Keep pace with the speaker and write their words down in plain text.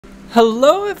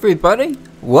Hello everybody!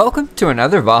 Welcome to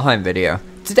another Valheim video.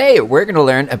 Today we're going to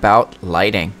learn about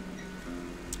lighting.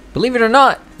 Believe it or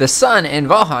not, the sun in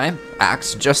Valheim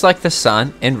acts just like the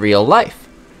sun in real life.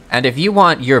 And if you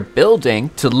want your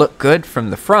building to look good from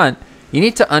the front, you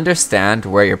need to understand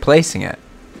where you're placing it.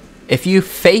 If you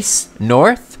face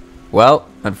north, well,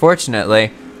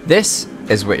 unfortunately, this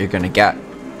is what you're going to get.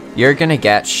 You're going to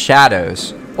get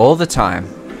shadows all the time.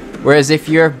 Whereas if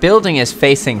your building is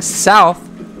facing south,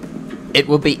 it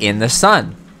will be in the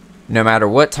sun, no matter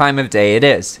what time of day it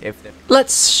is.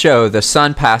 Let's show the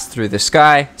sun pass through the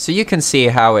sky so you can see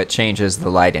how it changes the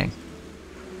lighting.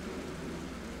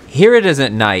 Here it is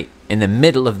at night, in the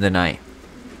middle of the night.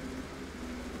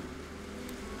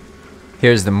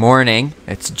 Here's the morning.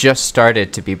 It's just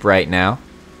started to be bright now.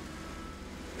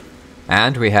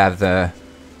 And we have the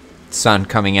sun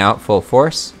coming out full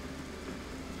force.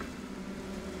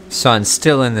 Sun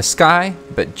still in the sky,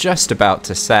 but just about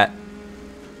to set.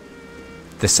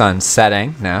 The sun's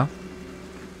setting now.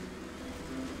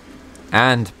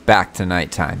 And back to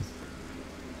nighttime.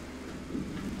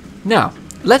 Now,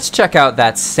 let's check out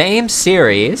that same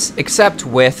series, except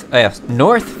with a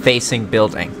north-facing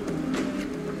building.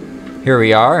 Here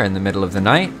we are in the middle of the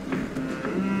night.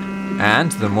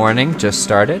 And the morning just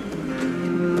started.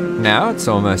 Now it's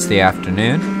almost the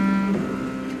afternoon.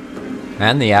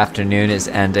 And the afternoon is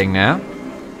ending now.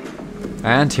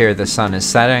 And here the sun is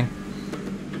setting.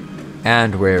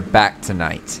 And we're back to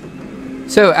night.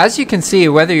 So as you can see,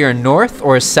 whether you're north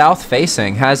or south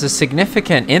facing has a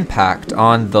significant impact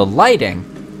on the lighting,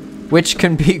 which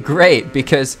can be great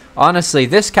because honestly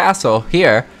this castle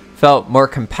here felt more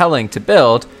compelling to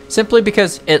build simply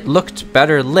because it looked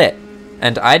better lit.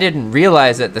 And I didn't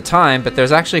realize at the time, but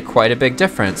there's actually quite a big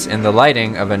difference in the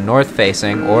lighting of a north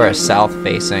facing or a south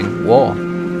facing wall.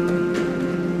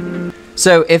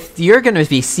 So if you're going to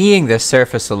be seeing this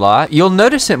surface a lot, you'll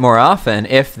notice it more often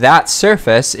if that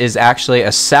surface is actually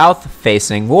a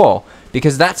south-facing wall,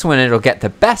 because that's when it'll get the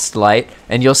best light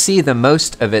and you'll see the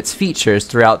most of its features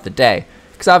throughout the day.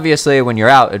 Because obviously when you're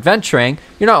out adventuring,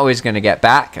 you're not always going to get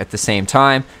back at the same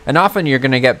time, and often you're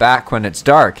going to get back when it's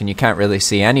dark and you can't really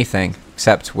see anything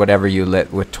except whatever you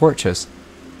lit with torches.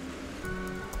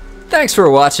 Thanks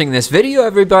for watching this video,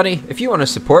 everybody. If you want to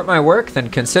support my work, then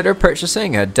consider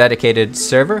purchasing a dedicated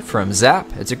server from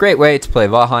Zap. It's a great way to play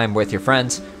Valheim with your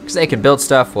friends, because they can build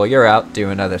stuff while you're out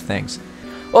doing other things.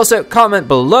 Also, comment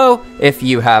below if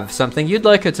you have something you'd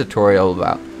like a tutorial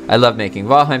about. I love making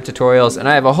Valheim tutorials, and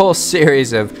I have a whole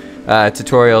series of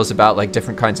tutorials about like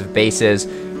different kinds of bases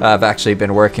I've actually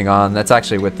been working on. That's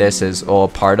actually what this is all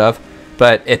part of.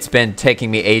 But it's been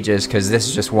taking me ages because this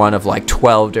is just one of like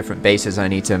 12 different bases I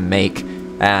need to make.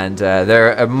 And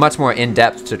they're much more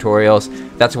in-depth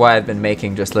tutorials. That's why I've been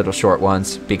making just little short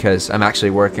ones, because I'm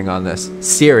actually working on this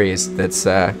series that's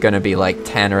going to be like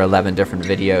 10 or 11 different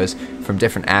videos from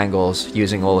different angles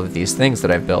using all of these things that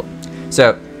I've built.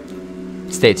 So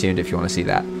stay tuned if you want to see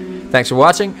that. Thanks for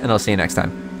watching, and I'll see you next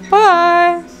time. Bye!